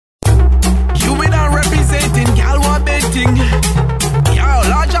thing. Yo,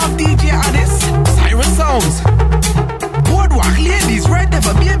 large up DJ artist, Cyrus Sounds. Boardwalk ladies, red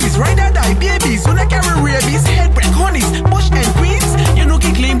devil babies, ride or die babies, who not carry rabies, head break honeys, bush and queens. You know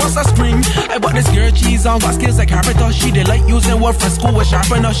keep clean bust a spring. I bought this girl cheese on, got skills like carpenter. She did like using word for school with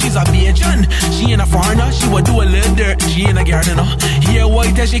sharpener. She's a Bajan, she ain't a foreigner. She would do a little dirt, she ain't a gardener. Here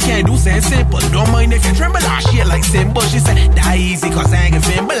white and she can't do something simple. Don't mind if you tremble, I shit like simple. She said, that easy cause I ain't a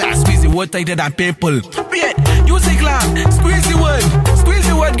fimble. I squeeze the wood tighter than pimple. Wait, use the clamp, squeeze the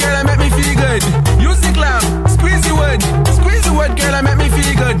wood, girl, I make me feel good. Use the clamp, squeeze the wood, girl, I make me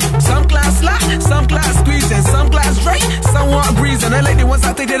feel good. Some class slack, some class squeezing, some class dry, some want breezing. I like the ones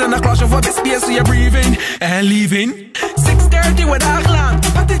that take it in a claustrophobic space so you're breathing and leaving. 6:30 with a clamp,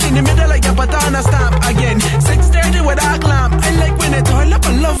 put it in the middle like you put on a stamp. Again, 6:30 with a clamp, I like when it all up,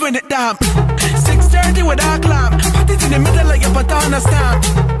 I love when it damp. 6:30 with a clamp, put it in the middle like you put on a stamp.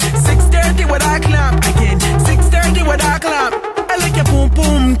 6:30 with a clamp, again, 6:30 with a clamp. I like your boom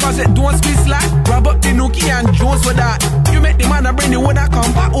boom, cause it don't squeeze slack. Grab up the Nookie and Jones with that. You make the man a bring the wood that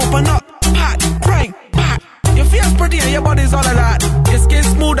come back, open up, pat, crank, pat. Your face pretty and your body's all of that. Your skin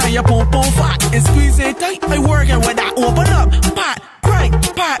smooth and your boom boom fat. It's squeezing tight, I working with that. Open up, pat,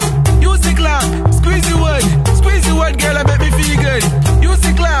 crank, pat. Use the clamp, squeeze the wood, girl, I make me feel good. Use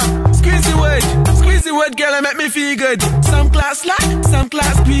the clamp, squeeze the wood, girl, I make me feel good. Some class slack, some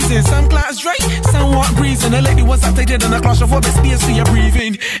class squeezing, some class dry, some want breezing. I like the ones that take it in a claustrophobic space so you're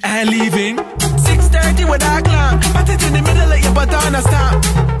breathing and leaving. 6:30 with a clamp, put it in the middle like you put on a stamp.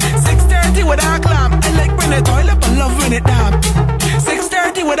 6:30 with a clamp, I like when it oil up, I love when it damp.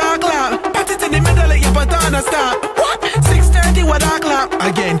 6:30 with a clamp, put it in the middle like you put on a stamp. What? 6:30 with a clamp,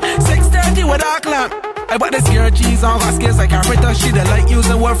 again, 6:30 with a clamp. I bought this girl cheese on, got skills like carpenter. She did like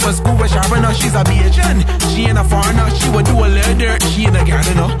using word for school with sharpener. She's a Bajan, she ain't a foreigner. She would do a little dirt, she ain't a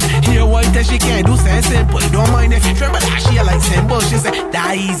gardener. Here white and she can't do something simple. Don't mind if you tremble, she like simple. She said,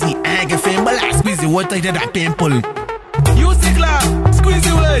 that easy, I ain't a fimble. I squeeze the wood tighter than pimple. Use the clamp, squeeze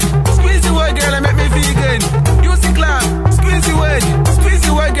the wood, girl, I make me feel good. Use the clamp, squeeze the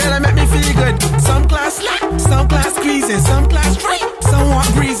wood, girl, I make me feel good. Some class slack, some class squeezing, some class dry, some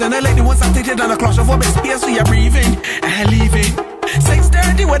want breezing. I like the ones that take it on a claustrophobic space so you're breathing and leaving.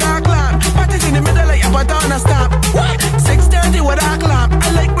 6:30 with a clamp, put it in the middle like you put on a stamp. What? 6:30 with a clamp,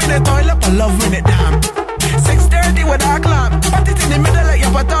 I like when it oil up, I love when it damp. 6:30 with a clamp, put it in the middle like you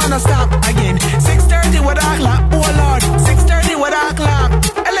put on a stamp. Again, 6:30 with a clamp, oh lord, 6:30 with a clamp.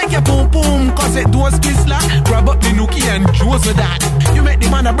 I like your boom boom, cause it don't squeeze slack. Grab up the Nookie and Jones with that. You make the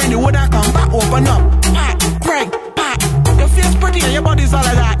man a bring the wood that come back, open up, pat, crank, pat. Your face pretty and your body's all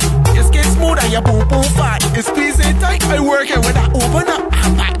of that. Your skin smooth and your boom boom fat. It's squeezing tight, I working with that. Open up,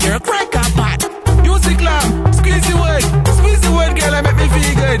 and pat, girl, crank and pat. Use the clamp, squeeze the wood, girl, I make me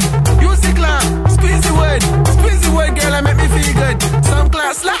feel good. Use the clamp, squeeze the wood, girl, I make me feel good. Some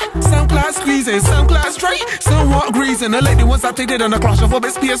class slack, some class squeezing, some class dry, some want greasing. I like the ones that take it on a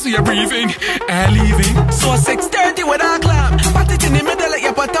claustrophobic space so you're breathing and leaving. So 6:30 with a clamp, put it in the middle like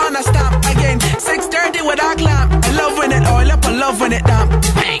you put on a stamp. Again, 6:30 with a clamp, I love when it oil up, I love when it damp.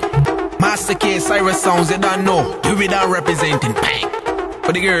 Bang! Master K, Cyrus Sounds, you don't know, uwedan representing, bang!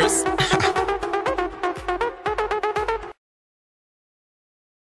 For the girls.